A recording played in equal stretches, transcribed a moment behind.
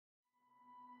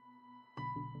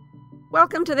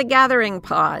Welcome to the Gathering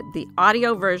Pod, the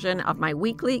audio version of my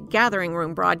weekly Gathering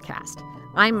Room broadcast.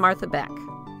 I'm Martha Beck.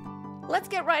 Let's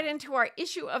get right into our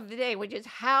issue of the day, which is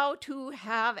how to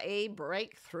have a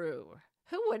breakthrough.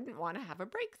 Who wouldn't want to have a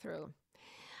breakthrough?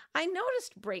 I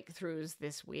noticed breakthroughs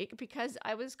this week because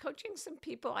I was coaching some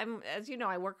people. As you know,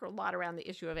 I work a lot around the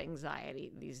issue of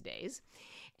anxiety these days.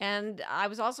 And I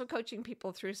was also coaching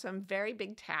people through some very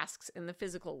big tasks in the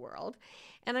physical world.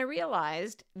 And I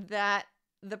realized that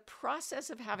the process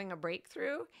of having a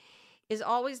breakthrough is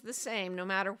always the same, no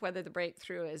matter whether the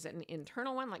breakthrough is an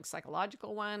internal one, like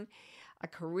psychological one, a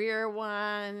career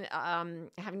one,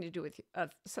 having to do with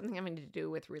something having to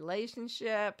do with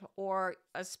relationship, or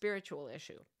a spiritual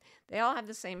issue. They all have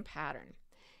the same pattern.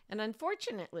 And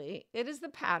unfortunately, it is the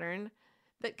pattern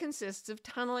that consists of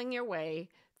tunneling your way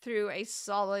through a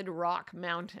solid rock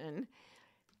mountain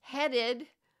headed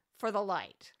for the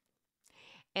light.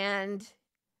 And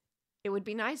it would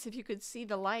be nice if you could see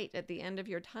the light at the end of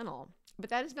your tunnel, but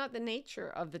that is not the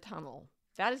nature of the tunnel.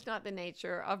 That is not the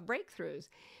nature of breakthroughs.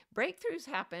 Breakthroughs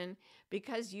happen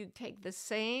because you take the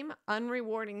same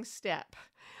unrewarding step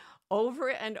over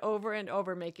and over and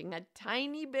over, making a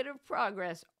tiny bit of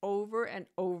progress over and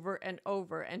over and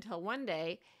over until one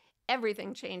day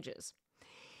everything changes.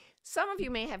 Some of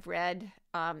you may have read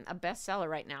a bestseller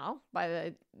right now by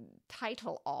the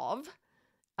title of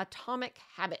Atomic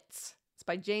Habits. It's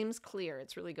by James Clear.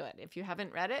 It's really good. If you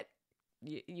haven't read it,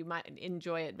 you might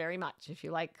enjoy it very much if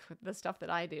you like the stuff that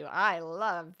I do. I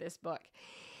love this book.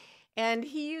 And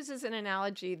he uses an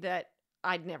analogy that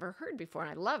I'd never heard before, and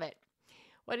I love it.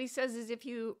 What he says is if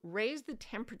you raise the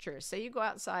temperature, say you go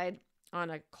outside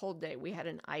on a cold day. We had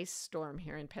an ice storm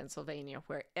here in Pennsylvania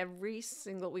where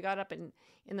we got up in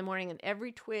the morning and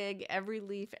every twig, every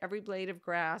leaf, every blade of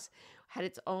grass had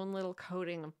its own little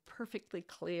coating of perfectly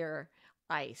clear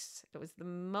ice. It was the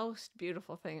most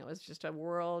beautiful thing. It was just a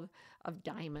world of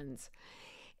diamonds.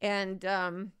 And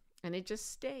it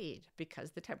just stayed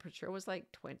because the temperature was like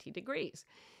 20 degrees.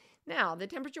 Now, the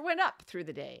temperature went up through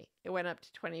the day. It went up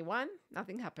to 21,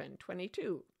 nothing happened.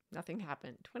 22, nothing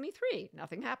happened. 23,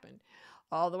 nothing happened.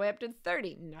 All the way up to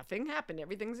 30, nothing happened.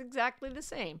 Everything's exactly the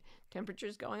same.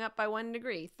 Temperature's going up by 1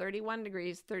 degree, 31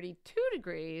 degrees, 32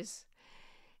 degrees.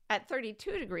 At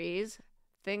 32 degrees,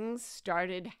 things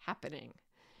started happening.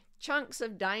 Chunks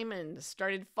of diamonds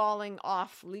started falling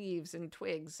off leaves and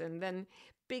twigs, and then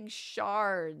big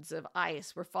shards of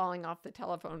ice were falling off the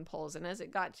telephone poles. And as it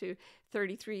got to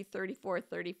 33, 34,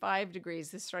 35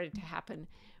 degrees, this started to happen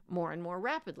more and more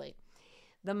rapidly.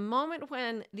 The moment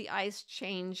when the ice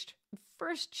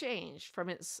first changed from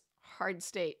its hard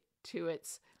state to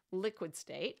its liquid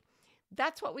state,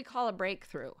 that's what we call a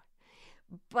breakthrough.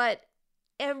 But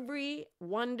every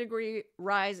 1 degree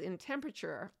rise in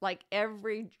temperature, like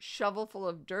every shovelful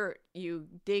of dirt you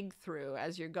dig through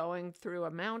as you're going through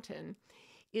a mountain,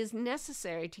 is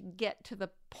necessary to get to the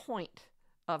point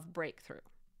of breakthrough.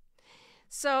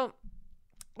 So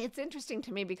it's interesting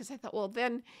to me because I thought, well,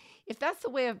 then if that's the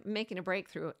way of making a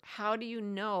breakthrough, how do you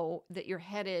know that you're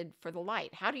headed for the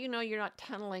light? How do you know you're not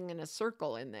tunneling in a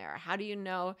circle in there? How do you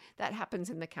know that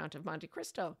happens in the Count of Monte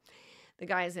Cristo? The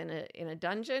guy's in a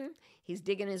dungeon. He's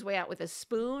digging his way out with a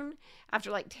spoon. After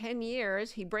like 10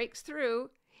 years, he breaks through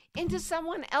into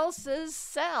someone else's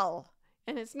cell.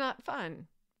 And it's not fun,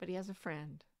 but he has a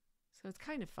friend. So it's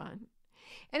kind of fun.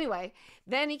 Anyway,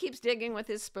 then he keeps digging with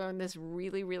his spoon, this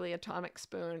really, really atomic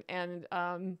spoon, and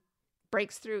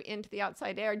breaks through into the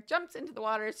outside air, jumps into the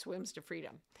water, swims to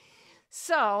freedom.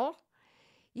 So,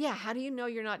 yeah, how do you know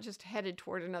you're not just headed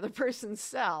toward another person's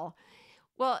cell?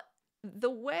 Well,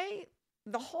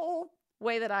 the whole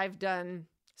way that I've done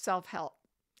self-help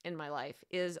in my life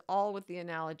is all with the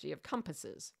analogy of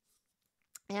compasses.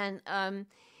 And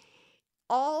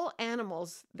all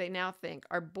animals, they now think,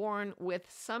 are born with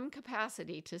some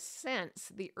capacity to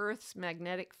sense the Earth's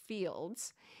magnetic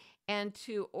fields and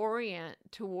to orient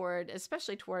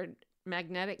especially toward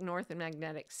magnetic north and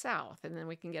magnetic south. And then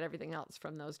we can get everything else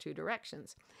from those two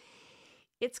directions.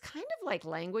 It's kind of like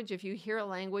language. If you hear a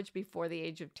language before the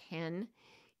age of 10,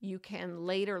 you can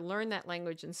later learn that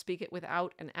language and speak it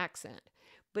without an accent.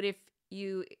 But if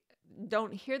you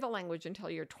don't hear the language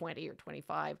until you're 20 or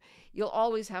 25, you'll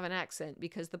always have an accent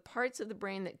because the parts of the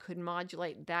brain that could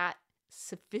modulate that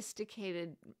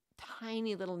sophisticated,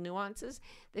 tiny little nuances,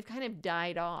 they've kind of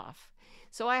died off.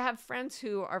 So I have friends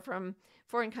who are from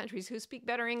foreign countries who speak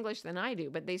better English than I do,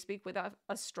 but they speak with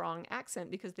a strong accent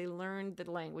because they learned the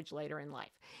language later in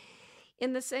life.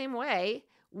 In the same way,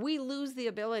 we lose the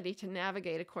ability to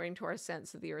navigate according to our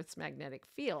sense of the Earth's magnetic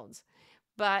fields.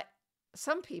 But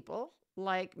some people,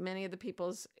 like many of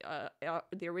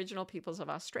the original peoples of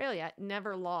Australia,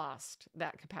 never lost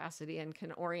that capacity and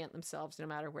can orient themselves no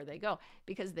matter where they go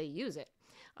because they use it.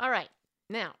 All right.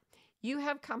 Now, you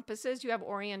have compasses, you have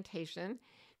orientation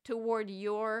toward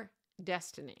your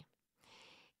destiny.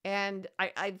 And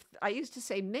I used to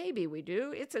say maybe we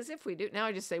do. It's as if we do. Now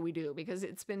I just say we do because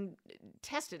it's been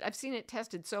tested. I've seen it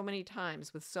tested so many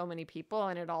times with so many people,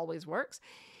 and it always works,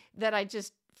 that I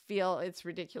just feel it's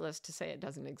ridiculous to say it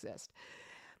doesn't exist.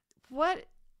 What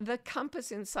the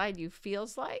compass inside you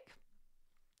feels like,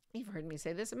 you've heard me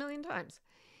say this a million times,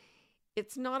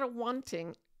 it's not a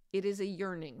wanting, it is a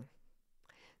yearning.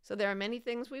 So there are many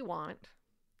things we want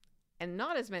and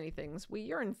not as many things we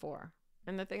yearn for.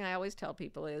 And the thing I always tell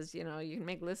people is, you can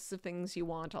make lists of things you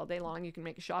want all day long. You can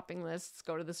make shopping lists,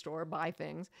 go to the store, buy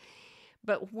things.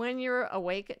 But when you're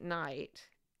awake at night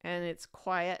and it's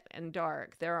quiet and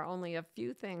dark, there are only a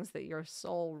few things that your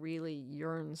soul really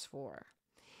yearns for.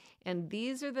 And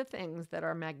these are the things that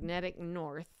are magnetic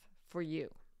north for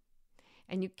you.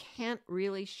 And you can't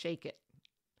really shake it.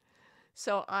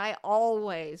 So I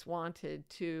always wanted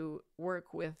to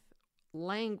work with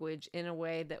language in a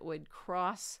way that would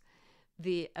cross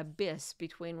the abyss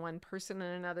between one person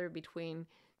and another, between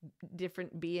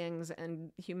different beings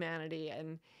and humanity,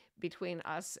 and between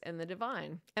us and the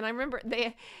divine. And I remember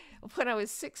when I was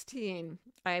 16,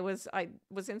 I was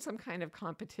in some kind of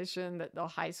competition that the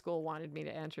high school wanted me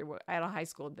to enter. I had a high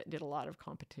school that did a lot of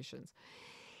competitions.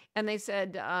 And they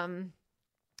said,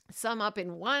 sum up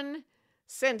in one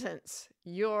sentence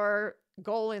your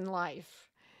goal in life.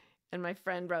 And my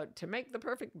friend wrote, to make the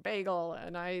perfect bagel.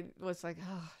 And I was like,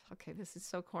 oh, okay, this is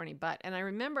so corny. And I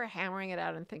remember hammering it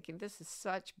out and thinking, this is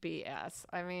such BS.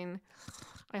 I mean,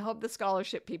 I hope the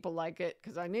scholarship people like it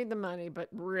because I need the money, but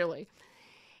really.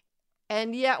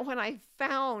 And yet when I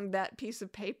found that piece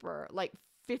of paper, like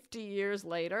 50 years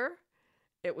later,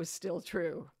 it was still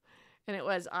true. And it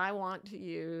was, I want to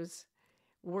use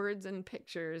words and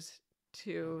pictures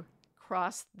to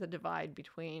cross the divide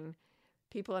between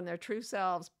people and their true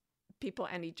selves, people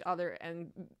and each other,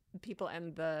 and people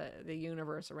and the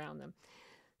universe around them.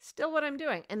 Still what I'm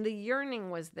doing. And the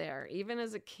yearning was there. Even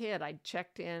as a kid, I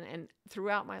checked in, and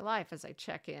throughout my life as I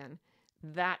check in,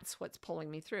 that's what's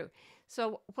pulling me through.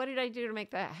 So what did I do to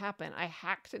make that happen? I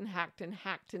hacked and hacked and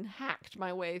hacked and hacked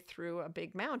my way through a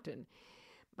big mountain.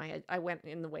 I went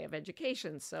in the way of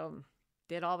education, so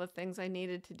did all the things I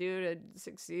needed to do to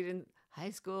succeed in high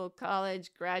school,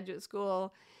 college, graduate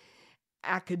school,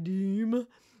 academe.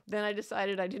 Then I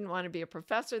decided I didn't want to be a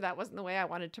professor. That wasn't the way. I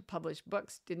wanted to publish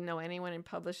books. Didn't know anyone in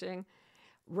publishing.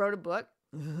 Wrote a book.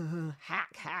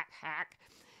 Hack.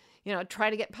 Try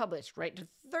to get published. Right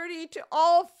to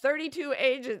all 32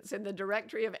 agents in the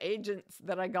directory of agents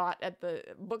that I got at the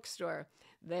bookstore.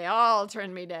 They all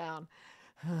turned me down.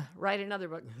 Write another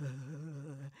book.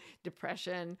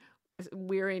 Depression,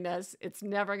 weariness. It's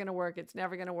never going to work. It's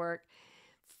never going to work.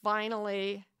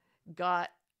 Finally got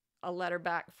a letter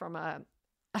back from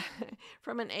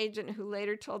from an agent who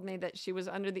later told me that she was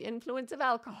under the influence of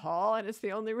alcohol, and it's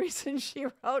the only reason she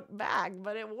wrote back,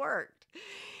 but it worked.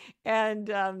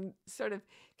 And sort of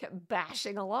kept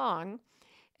bashing along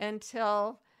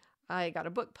until I got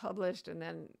a book published, and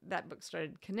then that book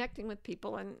started connecting with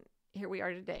people, and here we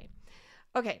are today.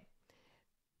 Okay,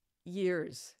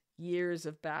 years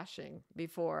of bashing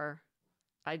before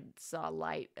I saw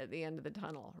light at the end of the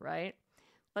tunnel, right?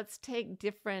 Let's take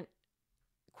different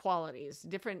qualities,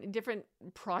 different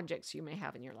projects you may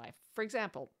have in your life. For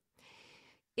example,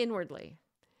 inwardly,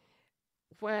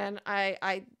 when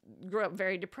I grew up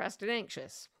very depressed and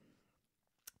anxious,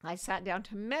 I sat down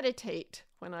to meditate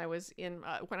when I was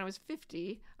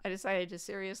 50. I decided to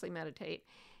seriously meditate,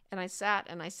 and I sat,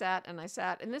 and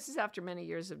this is after many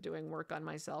years of doing work on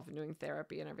myself and doing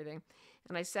therapy and everything.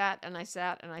 And I sat, and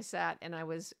I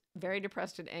was very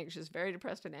depressed and anxious,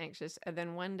 and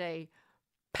then one day,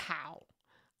 pow,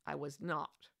 I was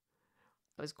not.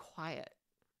 I was quiet.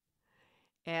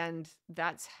 And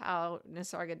that's how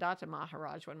Nisargadatta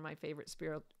Maharaj, one of my favorite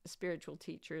spiritual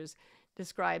teachers,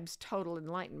 describes total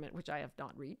enlightenment, which I have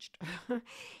not reached.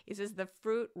 He says the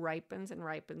fruit ripens and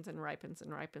ripens and ripens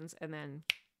and ripens, and then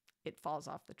it falls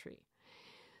off the tree.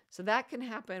 So that can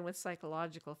happen with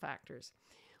psychological factors.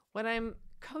 When I'm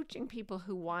coaching people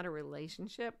who want a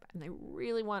relationship, and they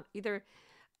really want either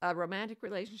a romantic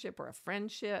relationship or a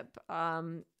friendship, a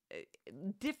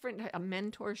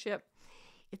mentorship,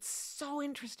 it's so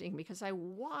interesting because I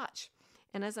watch,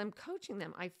 and as I'm coaching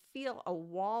them, I feel a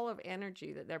wall of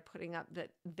energy that they're putting up that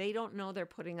they don't know they're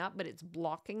putting up, but it's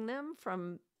blocking them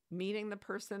from meeting the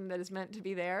person that is meant to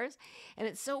be theirs. And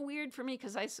it's so weird for me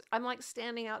because I'm like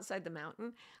standing outside the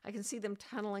mountain. I can see them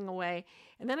tunneling away.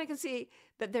 And then I can see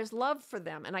that there's love for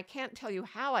them. And I can't tell you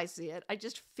how I see it. I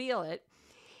just feel it.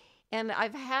 And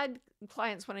I've had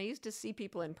clients, when I used to see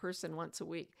people in person once a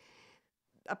week,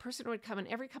 a person would come, and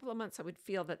every couple of months I would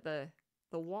feel that the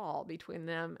wall between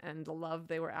them and the love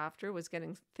they were after was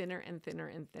getting thinner and thinner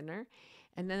and thinner.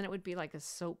 And then it would be like a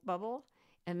soap bubble.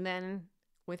 And then,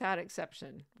 without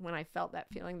exception, when I felt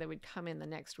that feeling, they would come in the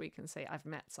next week and say, I've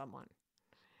met someone.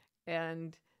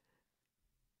 And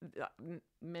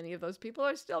many of those people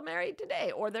are still married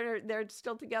today, or they're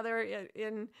still together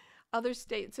in other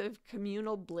states of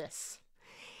communal bliss.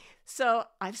 So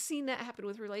I've seen that happen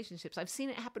with relationships. I've seen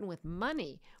it happen with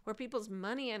money, where people's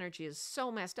money energy is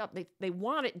so messed up. They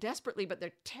want it desperately, but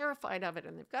they're terrified of it,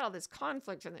 and they've got all this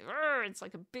conflict, and it's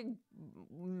like a big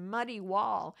muddy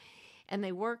wall. And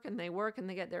they work and they work, and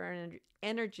they get their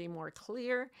energy more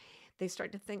clear. They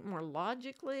start to think more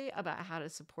logically about how to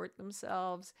support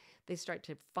themselves. They start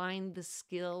to find the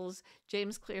skills.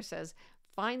 James Clear says,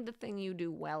 find the thing you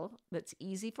do well that's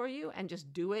easy for you, and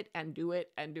just do it and do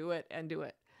it and do it and do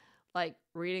it. Like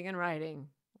reading and writing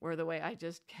were the way I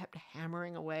just kept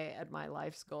hammering away at my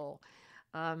life's goal.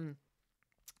 And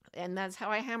that's how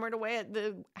I hammered away at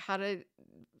how to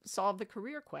solve the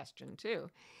career question too.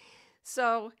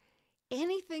 So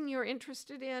anything you're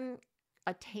interested in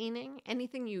attaining,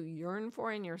 anything you yearn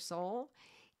for in your soul,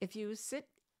 if you sit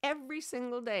every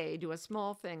single day, do a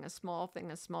small thing, a small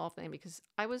thing, a small thing, because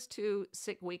I was too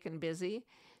sick, weak, and busy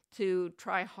to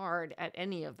try hard at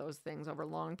any of those things over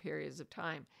long periods of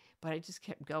time. But I just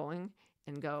kept going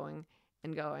and going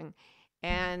and going.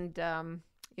 And,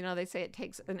 they say it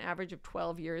takes an average of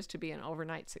 12 years to be an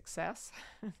overnight success.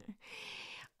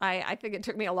 I think it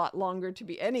took me a lot longer to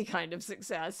be any kind of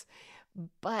success.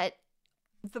 But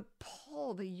the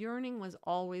pull, the yearning was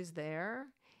always there.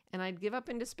 And I'd give up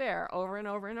in despair over and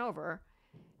over and over.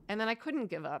 And then I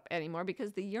couldn't give up anymore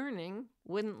because the yearning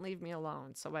wouldn't leave me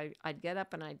alone. So I'd get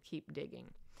up and I'd keep digging.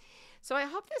 So I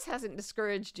hope this hasn't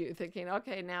discouraged you, thinking,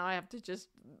 okay, now I have to just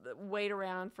wait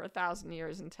around for 1,000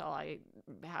 years until I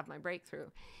have my breakthrough.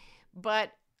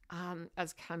 But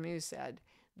as Camus said,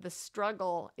 the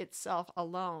struggle itself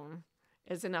alone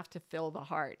is enough to fill the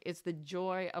heart. It's the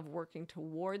joy of working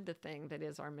toward the thing that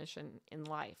is our mission in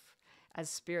life as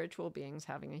spiritual beings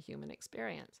having a human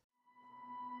experience.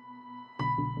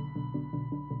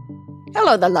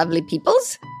 Hello, the lovely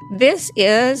peoples. This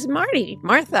is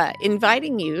Martha,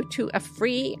 inviting you to a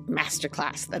free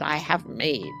masterclass that I have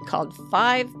made called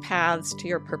 5 Paths to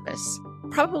Your Purpose.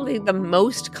 Probably the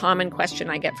most common question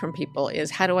I get from people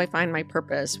is, how do I find my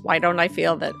purpose? Why don't I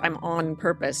feel that I'm on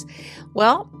purpose?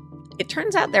 Well, it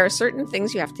turns out there are certain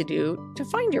things you have to do to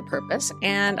find your purpose,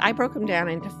 and I broke them down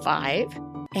into 5,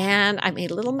 and I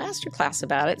made a little masterclass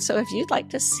about it. So if you'd like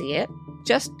to see it,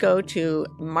 just go to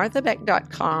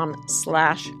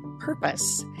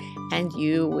marthabeck.com/purpose, and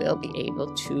you will be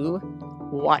able to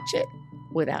watch it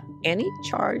without any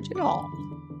charge at all.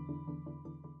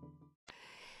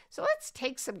 So let's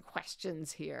take some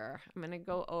questions here. I'm going to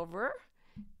go over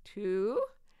to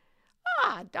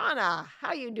Donna.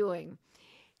 How you doing?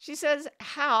 She says,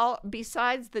 how,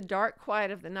 besides the dark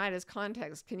quiet of the night as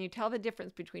context, can you tell the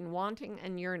difference between wanting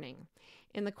and yearning?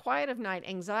 In the quiet of night,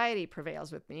 anxiety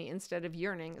prevails with me instead of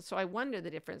yearning, so I wonder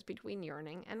the difference between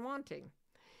yearning and wanting.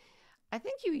 I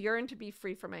think you yearn to be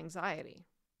free from anxiety,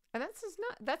 and that's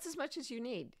as much as you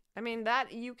need. I mean,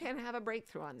 that you can have a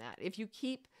breakthrough on that. If you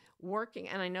keep working,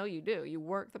 and I know you do, you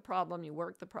work the problem, you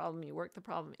work the problem, you work the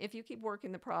problem. If you keep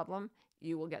working the problem,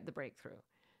 you will get the breakthrough.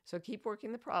 So keep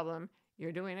working the problem.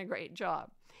 You're doing a great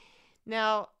job.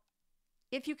 Now,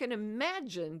 if you can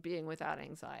imagine being without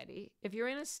anxiety, if you're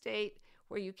in a state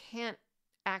where you can't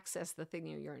access the thing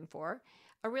you yearn for,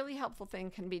 a really helpful thing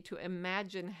can be to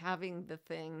imagine having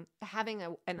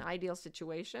an ideal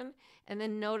situation, and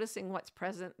then noticing what's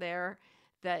present there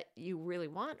that you really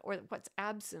want, or what's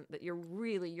absent that you're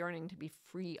really yearning to be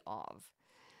free of.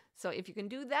 So if you can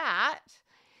do that,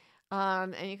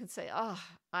 and you can say,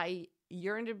 I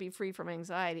yearn to be free from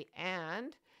anxiety,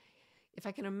 and if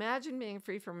I can imagine being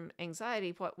free from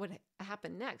anxiety, what would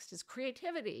happen next is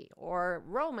creativity or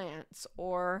romance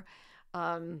or,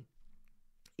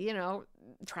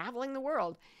 traveling the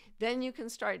world. Then you can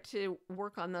start to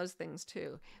work on those things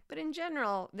too. But in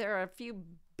general, there are a few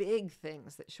big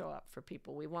things that show up for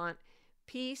people. We want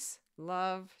peace,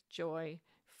 love, joy,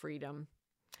 freedom.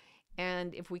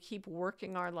 And if we keep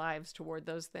working our lives toward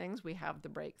those things, we have the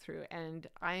breakthrough. And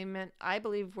I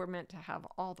believe we're meant to have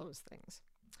all those things.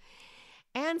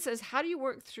 Anne says, how do you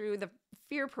work through the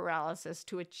fear paralysis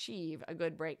to achieve a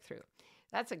good breakthrough?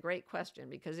 That's a great question,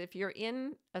 because if you're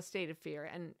in a state of fear,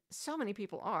 and so many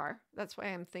people are, that's why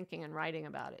I'm thinking and writing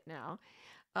about it now.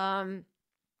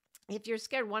 If you're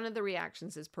scared, one of the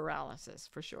reactions is paralysis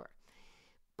for sure.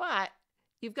 But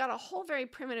you've got a whole very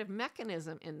primitive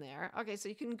mechanism in there. Okay, so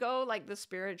you can go like the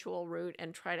spiritual route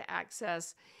and try to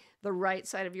access the right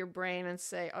side of your brain and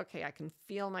say, okay, I can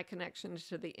feel my connection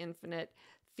to the infinite,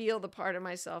 feel the part of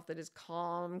myself that is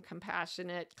calm,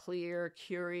 compassionate, clear,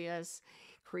 curious,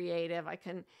 creative. I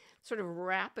can sort of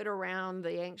wrap it around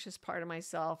the anxious part of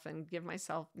myself and give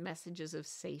myself messages of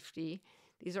safety.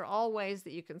 These are all ways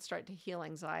that you can start to heal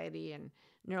anxiety and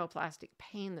neuroplastic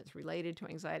pain that's related to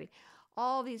anxiety.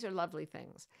 All these are lovely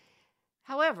things.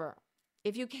 However,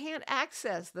 if you can't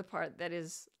access the part that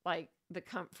is like the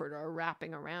comfort or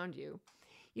wrapping around you,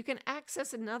 you can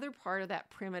access another part of that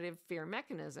primitive fear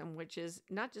mechanism, which is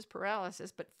not just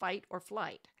paralysis, but fight or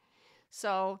flight.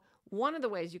 So one of the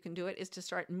ways you can do it is to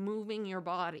start moving your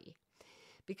body,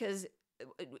 because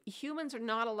humans are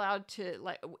not allowed to,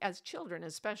 like as children,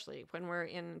 especially when we're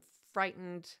in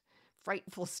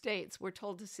frightful states, we're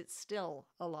told to sit still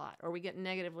a lot, or we get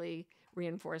negatively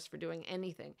reinforced for doing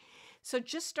anything. So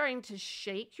just starting to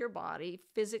shake your body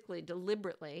physically,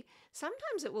 deliberately,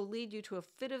 sometimes it will lead you to a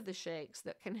fit of the shakes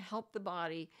that can help the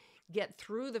body get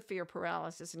through the fear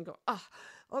paralysis and go,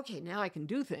 okay, now I can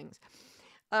do things.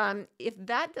 If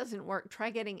that doesn't work, try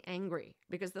getting angry,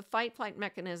 because the fight-flight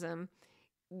mechanism,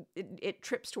 it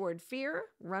trips toward fear,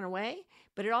 run away,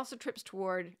 but it also trips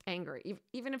toward anger.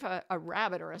 Even if a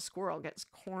rabbit or a squirrel gets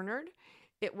cornered,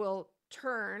 it will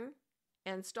turn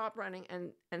and stop running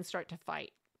and start to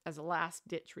fight as a last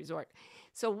ditch resort.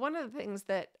 So one of the things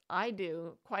that I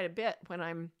do quite a bit when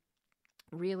I'm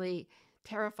really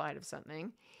terrified of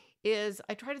something is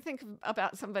I try to think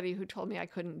about somebody who told me I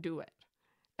couldn't do it.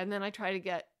 And then I try to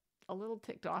get a little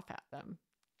ticked off at them.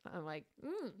 I'm like,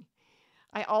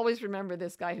 I always remember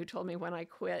this guy who told me when I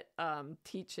quit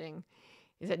teaching,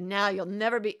 he said, now you'll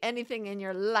never be anything in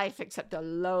your life except a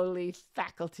lowly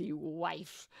faculty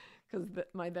wife. Because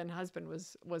my then husband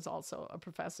was also a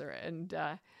professor. And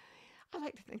I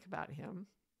like to think about him.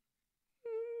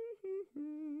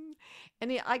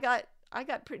 And I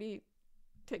got pretty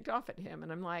ticked off at him.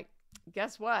 And I'm like,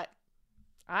 guess what?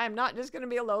 I'm not just going to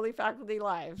be a lowly faculty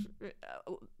wife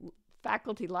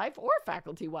or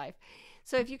faculty wife.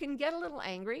 So if you can get a little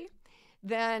angry,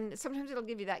 then sometimes it'll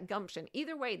give you that gumption.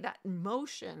 Either way, that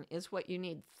motion is what you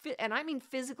need. And I mean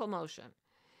physical motion,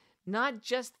 not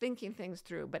just thinking things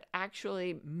through, but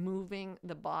actually moving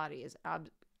the body is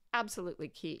absolutely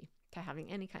key to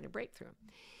having any kind of breakthrough.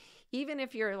 Even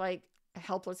if you're like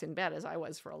helpless in bed, as I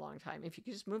was for a long time, if you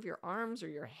can just move your arms or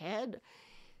your head,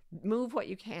 move what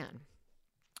you can.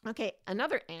 Okay,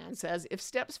 another Anne says, if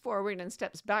steps forward and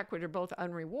steps backward are both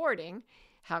unrewarding,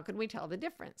 how can we tell the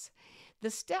difference?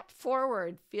 The step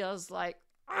forward feels like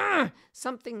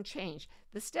something changed.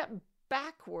 The step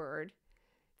backward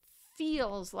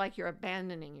feels like you're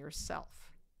abandoning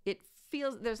yourself. It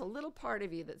feels there's a little part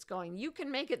of you that's going, you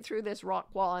can make it through this rock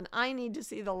wall and I need to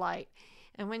see the light.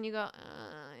 And when you go,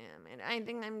 I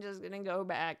think I'm just going to go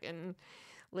back and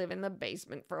live in the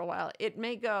basement for a while, it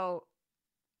may go,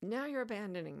 now you're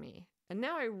abandoning me. And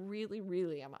now I really,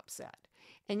 really am upset.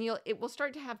 And it will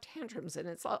start to have tantrums, and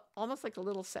it's almost like a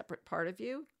little separate part of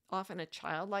you, often a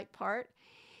childlike part.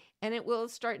 And it will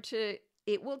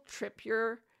trip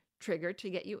your trigger to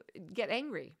get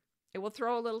angry. It will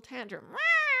throw a little tantrum.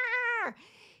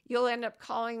 You'll end up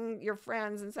calling your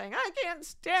friends and saying, I can't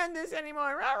stand this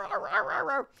anymore.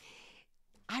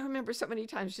 I remember so many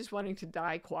times just wanting to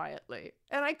die quietly,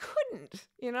 and I couldn't.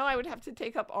 I would have to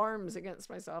take up arms against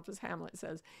myself, as Hamlet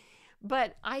says.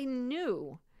 But I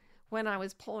knew when I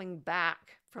was pulling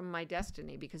back from my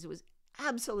destiny, because it was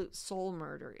absolute soul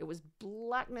murder. It was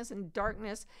blackness and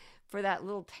darkness for that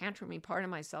little tantrumy part of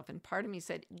myself. And part of me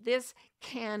said, this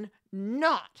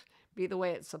cannot be the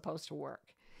way it's supposed to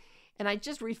work. And I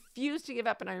just refused to give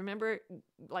up. And I remember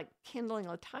like kindling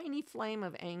a tiny flame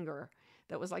of anger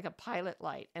that was like a pilot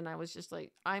light. And I was just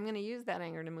like, I'm going to use that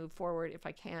anger to move forward if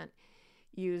I can't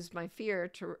use my fear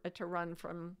to run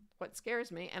from what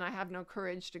scares me. And I have no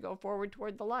courage to go forward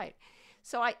toward the light.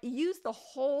 So I use the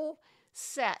whole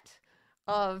set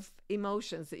of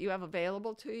emotions that you have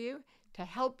available to you to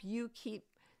help you keep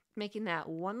making that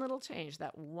one little change,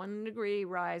 that 1 degree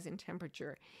rise in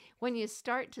temperature. When you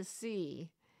start to see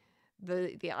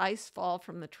the ice fall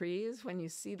from the trees, when you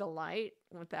see the light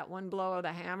with that one blow of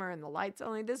the hammer and the light's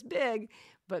only this big,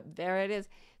 but there it is,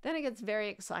 then it gets very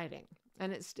exciting,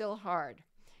 and it's still hard.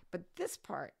 But this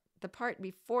part, the part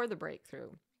before the breakthrough,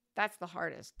 That's the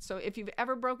hardest. So if you've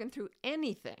ever broken through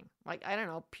anything, like, I don't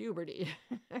know, puberty,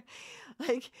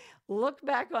 like, look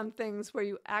back on things where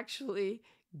you actually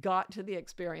got to the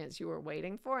experience you were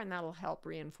waiting for, and that'll help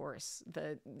reinforce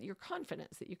your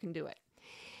confidence that you can do it.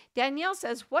 Danielle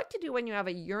says, what to do when you have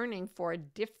a yearning for a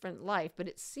different life, but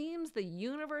it seems the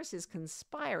universe is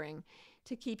conspiring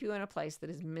to keep you in a place that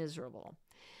is miserable.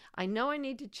 I know I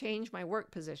need to change my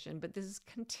work position, but this is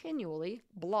continually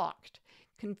blocked.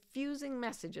 Confusing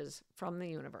messages from the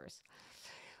universe.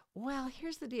 Well,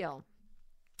 here's the deal.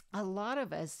 A lot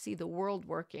of us see the world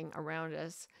working around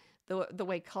us, the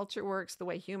way culture works, the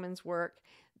way humans work,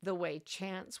 the way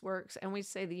chance works, and we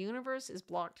say the universe is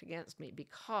blocked against me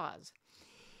because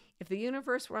if the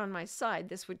universe were on my side,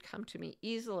 this would come to me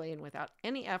easily and without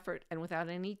any effort and without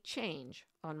any change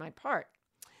on my part.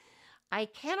 I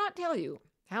cannot tell you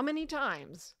how many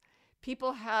times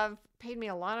people have paid me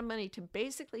a lot of money to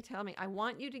basically tell me, I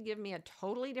want you to give me a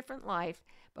totally different life,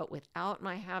 but without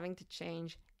my having to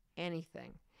change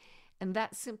anything. And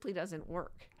that simply doesn't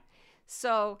work.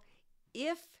 So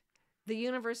if the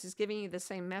universe is giving you the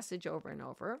same message over and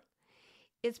over,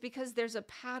 it's because there's a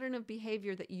pattern of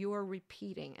behavior that you are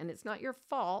repeating, and it's not your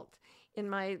fault. In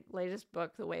my latest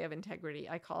book, The Way of Integrity,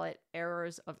 I call it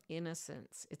errors of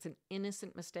innocence. It's an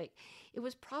innocent mistake. It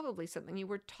was probably something you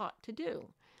were taught to do,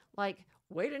 like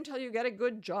wait until you get a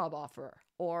good job offer,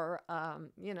 or,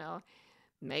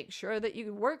 make sure that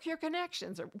you work your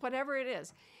connections, or whatever it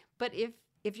is. But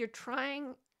if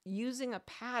you're using a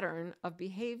pattern of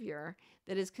behavior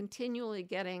that is continually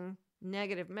getting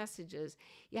negative messages,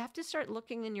 you have to start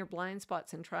looking in your blind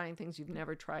spots and trying things you've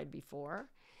never tried before,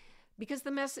 because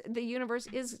the universe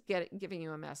is giving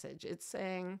you a message. It's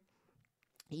saying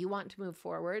you want to move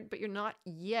forward, but you're not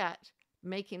yet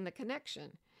making the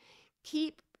connection.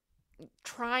 Keep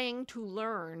trying to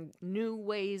learn new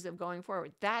ways of going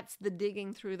forward. That's the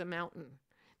digging through the mountain.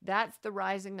 That's the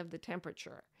rising of the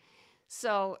temperature.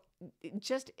 So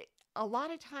just a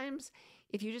lot of times,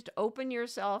 if you just open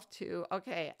yourself to,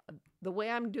 okay, the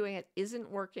way I'm doing it isn't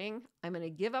working, I'm going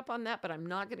to give up on that, but I'm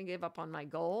not going to give up on my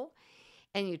goal.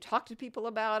 And you talk to people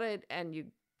about it, and you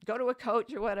go to a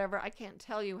coach or whatever. I can't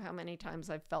tell you how many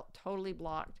times I've felt totally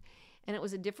blocked. And it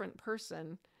was a different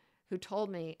person who told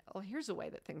me, oh, here's a way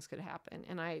that things could happen.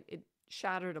 And it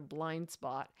shattered a blind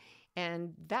spot.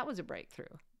 And that was a breakthrough.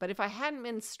 But if I hadn't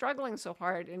been struggling so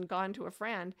hard and gone to a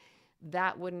friend,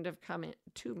 that wouldn't have come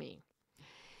to me.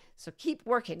 So keep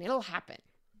working. It'll happen.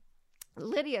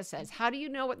 Lydia says, how do you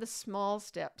know what the small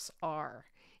steps are?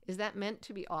 Is that meant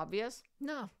to be obvious?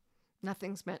 No,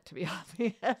 nothing's meant to be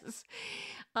obvious.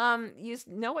 You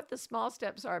know what the small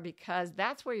steps are because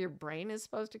that's where your brain is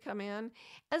supposed to come in,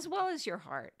 as well as your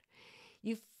heart.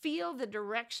 You feel the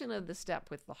direction of the step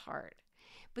with the heart.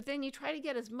 But then you try to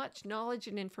get as much knowledge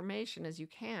and information as you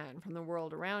can from the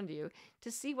world around you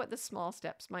to see what the small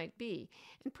steps might be.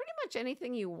 And pretty much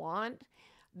anything you want,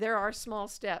 there are small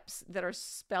steps that are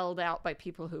spelled out by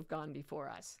people who've gone before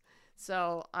us.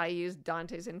 So I used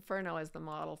Dante's Inferno as the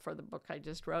model for the book I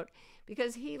just wrote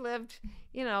because he lived,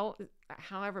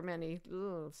 however many,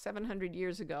 700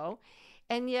 years ago.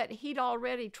 And yet he'd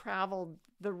already traveled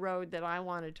the road that I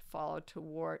wanted to follow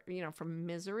toward, from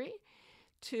misery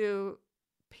to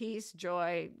peace,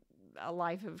 joy, a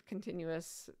life of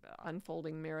continuous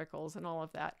unfolding miracles and all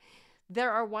of that.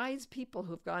 There are wise people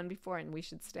who've gone before, and we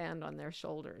should stand on their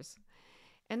shoulders.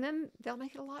 And then they'll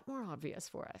make it a lot more obvious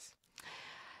for us.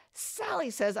 Sally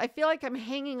says, I feel like I'm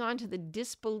hanging on to the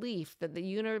disbelief that the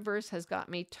universe has got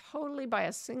me totally by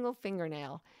a single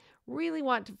fingernail. Really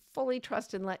want to fully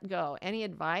trust and let go. Any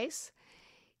advice?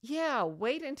 Yeah,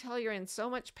 wait until you're in so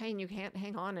much pain you can't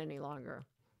hang on any longer.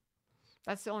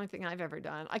 That's the only thing I've ever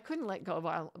done. I couldn't let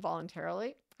go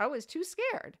voluntarily. I was too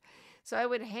scared. So I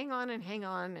would hang on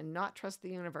and not trust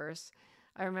the universe.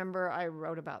 I remember I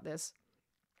wrote about this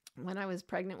when I was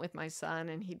pregnant with my son,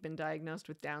 and he'd been diagnosed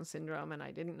with Down syndrome, and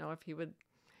I didn't know if he would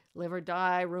live or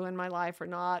die, ruin my life or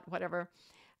not, whatever.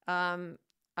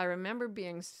 I remember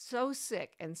being so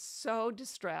sick and so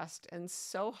distressed and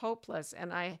so hopeless,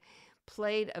 and I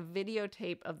played a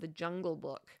videotape of The Jungle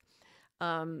Book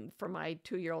for my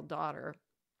 2-year-old daughter.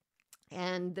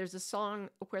 And there's a song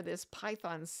where this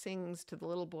python sings to the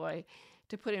little boy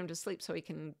to put him to sleep so he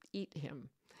can eat him.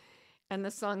 And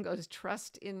the song goes,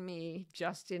 trust in me,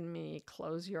 just in me,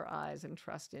 close your eyes and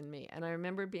trust in me. And I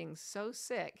remember being so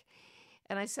sick.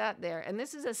 And I sat there, and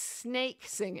this is a snake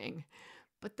singing.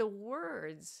 But the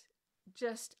words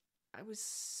I was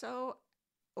so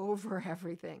over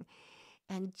everything.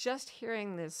 And just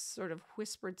hearing this sort of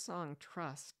whispered song,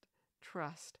 trust,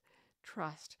 trust,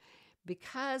 trust.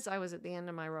 Because I was at the end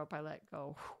of my rope, I let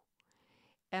go.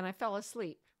 And I fell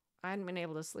asleep I hadn't been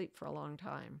able to sleep for a long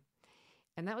time.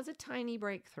 And that was a tiny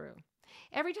breakthrough.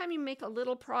 Every time you make a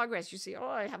little progress, you see, oh,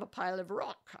 I have a pile of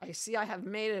rock. I see I have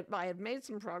made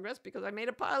some progress because I made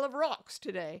a pile of rocks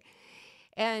today.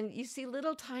 And you see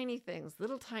little tiny things,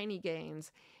 little tiny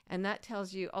gains. And that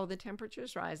tells you, oh, the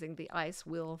temperature's rising. The ice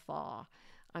will thaw.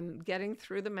 I'm getting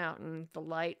through the mountain. The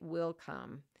light will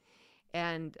come.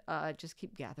 And just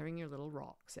keep gathering your little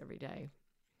rocks every day.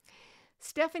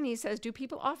 Stephanie says, do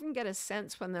people often get a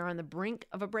sense when they're on the brink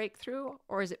of a breakthrough,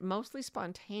 or is it mostly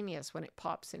spontaneous when it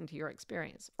pops into your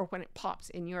experience, or when it pops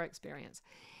in your experience?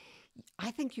 I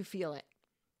think you feel it.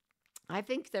 I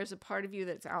think there's a part of you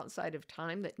that's outside of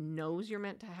time that knows you're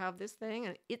meant to have this thing,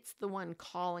 and it's the one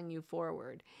calling you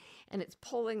forward, and it's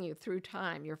pulling you through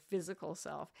time, your physical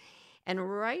self. And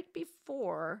right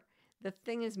before the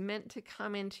thing is meant to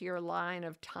come into your line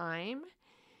of time,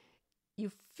 you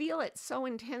feel it so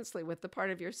intensely with the part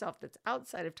of yourself that's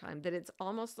outside of time that it's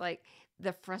almost like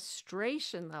the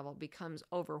frustration level becomes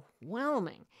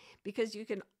overwhelming, because you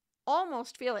can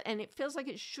almost feel it, and it feels like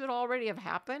it should already have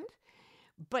happened,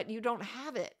 but you don't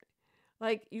have it.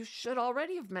 Like, you should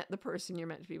already have met the person you're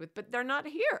meant to be with, but they're not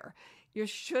here. You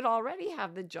should already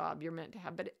have the job you're meant to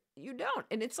have, but you don't.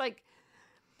 And it's like,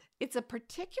 it's a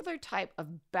particular type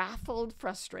of baffled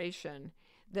frustration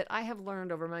that I have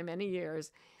learned over my many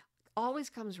years always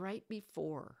comes right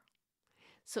before.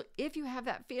 So if you have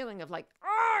that feeling of like,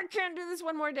 oh, I can't do this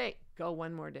one more day, go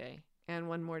one more day, and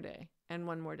one more day, and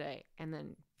one more day, and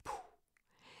then poof.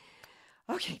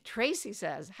 Okay, Tracy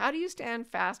says, how do you stand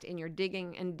fast in your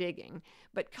digging and digging,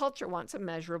 but culture wants a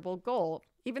measurable goal?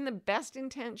 Even the best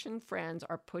intentioned friends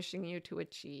are pushing you to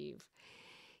achieve.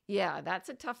 Yeah, that's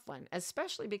a tough one,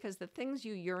 especially because the things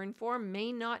you yearn for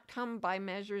may not come by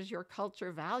measures your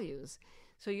culture values.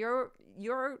 So your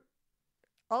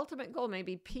ultimate goal may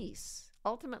be peace.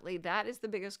 Ultimately, that is the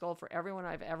biggest goal for everyone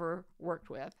I've ever worked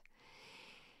with.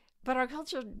 But our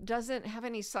culture doesn't have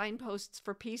any signposts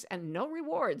for peace and no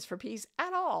rewards for peace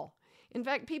at all. In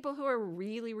fact, people who are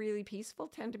really, really peaceful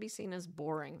tend to be seen as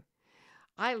boring.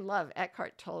 I love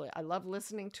Eckhart Tolle. I love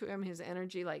listening to him. His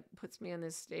energy puts me in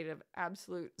this state of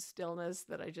absolute stillness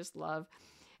that I just love.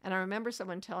 And I remember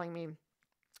someone telling me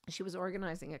she was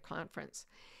organizing a conference,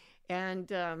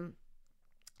 and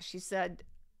she said,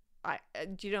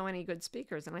 do you know any good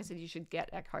speakers? And I said, you should get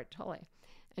Eckhart Tolle.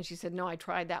 And she said, no, I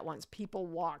tried that once. People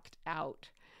walked out.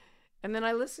 And then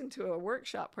I listened to a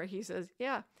workshop where he says,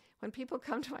 yeah, when people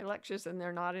come to my lectures and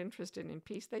they're not interested in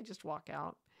peace, they just walk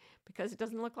out because it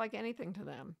doesn't look like anything to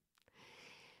them.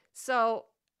 So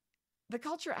the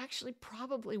culture actually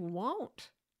probably won't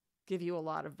give you a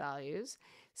lot of values.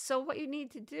 So what you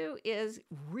need to do is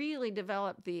really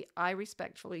develop the I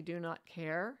respectfully do not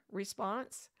care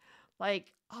response.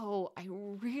 Like, oh, I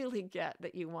really get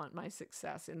that you want my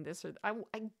success in this, or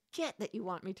I get that you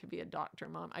want me to be a doctor,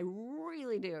 Mom. I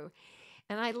really do.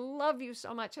 And I love you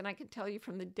so much. And I can tell you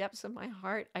from the depths of my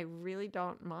heart, I really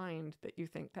don't mind that you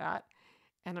think that.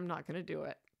 And I'm not going to do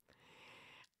it.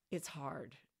 It's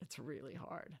hard. It's really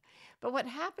hard. But what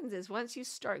happens is once you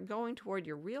start going toward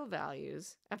your real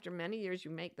values, after many years you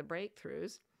make the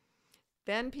breakthroughs,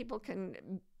 then people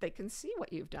can see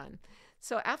what you've done.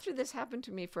 So after this happened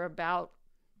to me for about,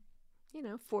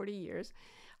 40 years,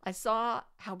 I saw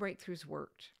how breakthroughs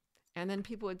worked. And then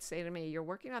people would say to me, you're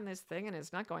working on this thing and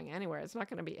it's not going anywhere. It's not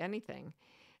going to be anything.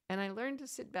 And I learned to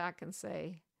sit back and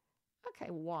say,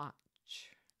 okay, watch.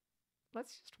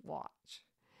 Let's just watch.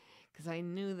 Because I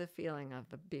knew the feeling of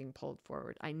being pulled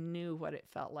forward. I knew what it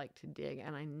felt like to dig.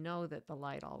 And I know that the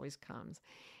light always comes.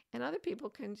 And other people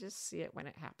can just see it when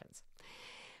it happens.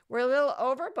 We're a little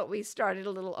over, but we started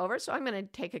a little over, so I'm going to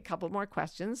take a couple more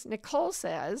questions. Nicole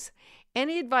says,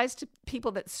 any advice to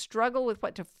people that struggle with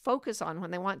what to focus on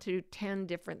when they want to do 10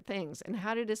 different things, and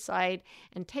how to decide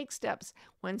and take steps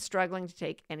when struggling to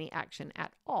take any action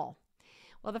at all?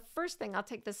 Well, the first thing, I'll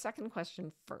take the second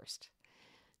question first.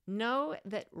 Know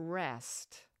that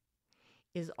rest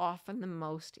is often the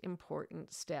most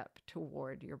important step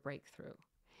toward your breakthrough.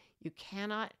 You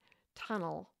cannot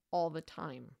tunnel all the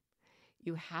time.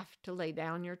 You have to lay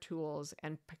down your tools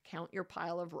and count your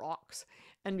pile of rocks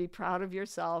and be proud of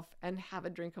yourself and have a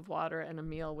drink of water and a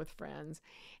meal with friends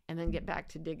and then get back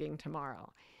to digging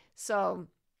tomorrow. So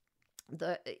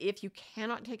if you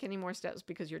cannot take any more steps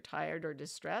because you're tired or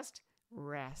distressed,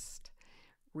 rest,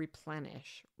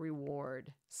 replenish,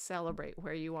 reward, celebrate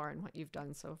where you are and what you've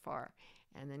done so far,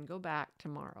 and then go back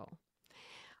tomorrow.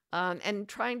 And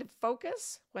trying to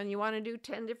focus when you want to do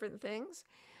 10 different things.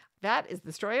 That is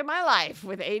the story of my life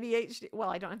with ADHD. Well,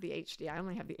 I don't have the HD. I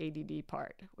only have the ADD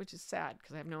part, which is sad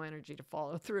because I have no energy to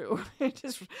follow through. I'm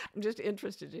just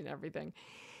interested in everything.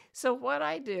 So what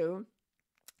I do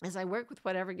is I work with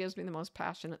whatever gives me the most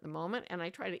passion at the moment, and I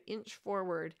try to inch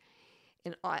forward.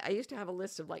 And I used to have a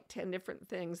list of like 10 different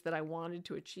things that I wanted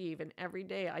to achieve, and every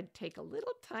day I'd take a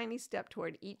little tiny step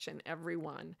toward each and every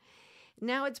one.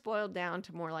 Now it's boiled down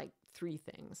to more like 3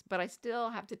 things, but I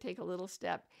still have to take a little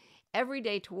step every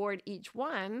day toward each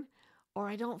one, or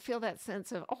I don't feel that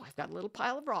sense of, oh, I've got a little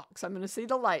pile of rocks, I'm going to see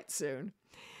the light soon.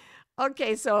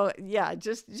 Okay, so yeah,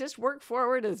 just work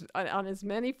forward on as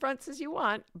many fronts as you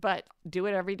want, but do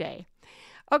it every day.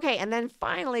 Okay, and then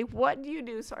finally, what do you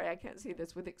do? Sorry, I can't see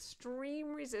this. With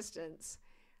extreme resistance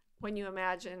when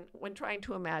trying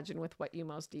to imagine with what you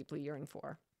most deeply yearn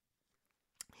for.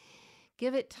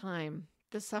 Give it time.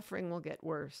 The suffering will get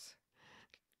worse.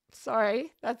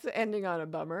 Sorry, that's ending on a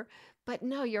bummer. But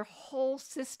no, your whole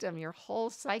system, your whole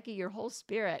psyche, your whole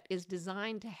spirit is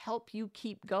designed to help you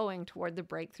keep going toward the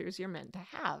breakthroughs you're meant to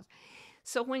have.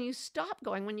 So when you stop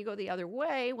going, when you go the other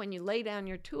way, when you lay down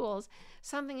your tools,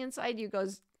 something inside you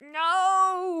goes,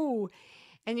 no!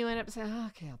 And you end up saying,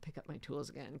 okay, I'll pick up my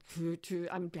tools again.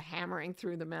 I'm hammering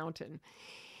through the mountain.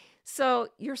 So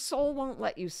your soul won't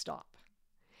let you stop.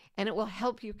 And it will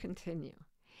help you continue.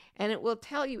 And it will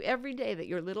tell you every day that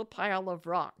your little pile of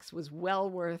rocks was well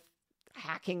worth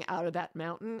hacking out of that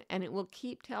mountain. And it will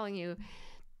keep telling you,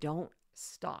 don't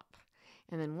stop.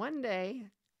 And then one day,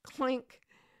 clink,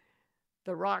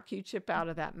 the rock you chip out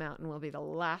of that mountain will be the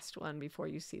last one before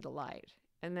you see the light.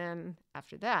 And then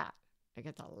after that, it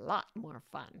gets a lot more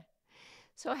fun.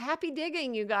 So happy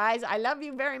digging, you guys. I love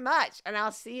you very much. And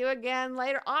I'll see you again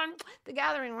later on The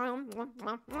Gathering Room.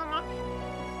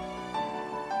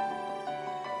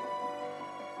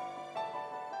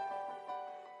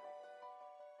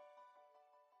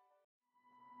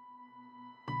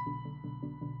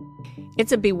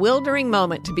 It's a bewildering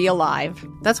moment to be alive.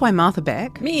 That's why Martha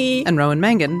Beck, me, and Rowan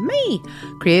Mangan, me,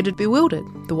 created Bewildered,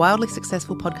 the wildly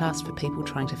successful podcast for people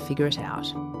trying to figure it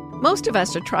out. Most of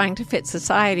us are trying to fit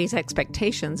society's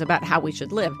expectations about how we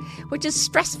should live, which is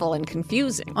stressful and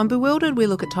confusing. On Bewildered, we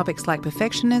look at topics like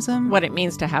perfectionism, what it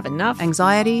means to have enough,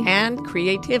 anxiety, and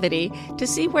creativity to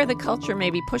see where the culture may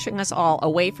be pushing us all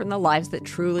away from the lives that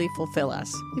truly fulfill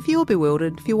us. If you're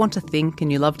bewildered, if you want to think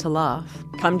and you love to laugh,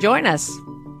 come join us.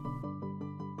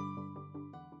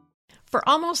 For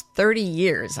almost 30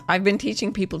 years, I've been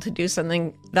teaching people to do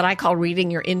something that I call reading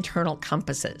your internal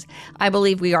compasses. I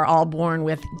believe we are all born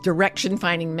with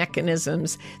direction-finding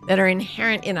mechanisms that are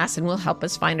inherent in us and will help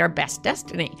us find our best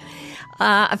destiny.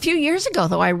 A few years ago,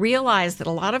 though, I realized that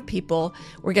a lot of people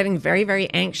were getting very, very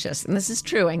anxious. And this is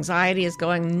true. Anxiety is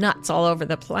going nuts all over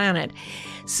the planet.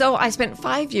 So I spent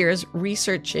 5 years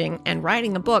researching and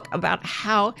writing a book about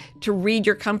how to read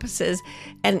your compasses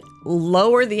and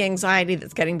lower the anxiety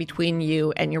that's getting between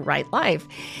you and your right life.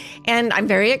 And I'm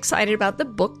very excited about the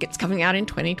book. It's coming out in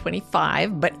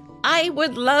 2025, but I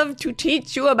would love to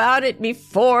teach you about it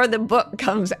before the book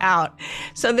comes out.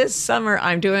 So this summer,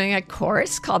 I'm doing a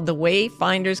course called The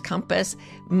Wayfinder's Compass,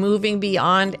 Moving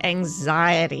Beyond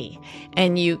Anxiety.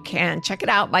 And you can check it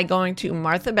out by going to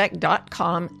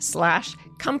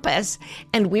marthabeck.com/compass,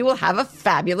 and we will have a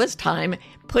fabulous time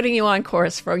putting you on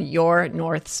course for your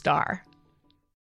North Star.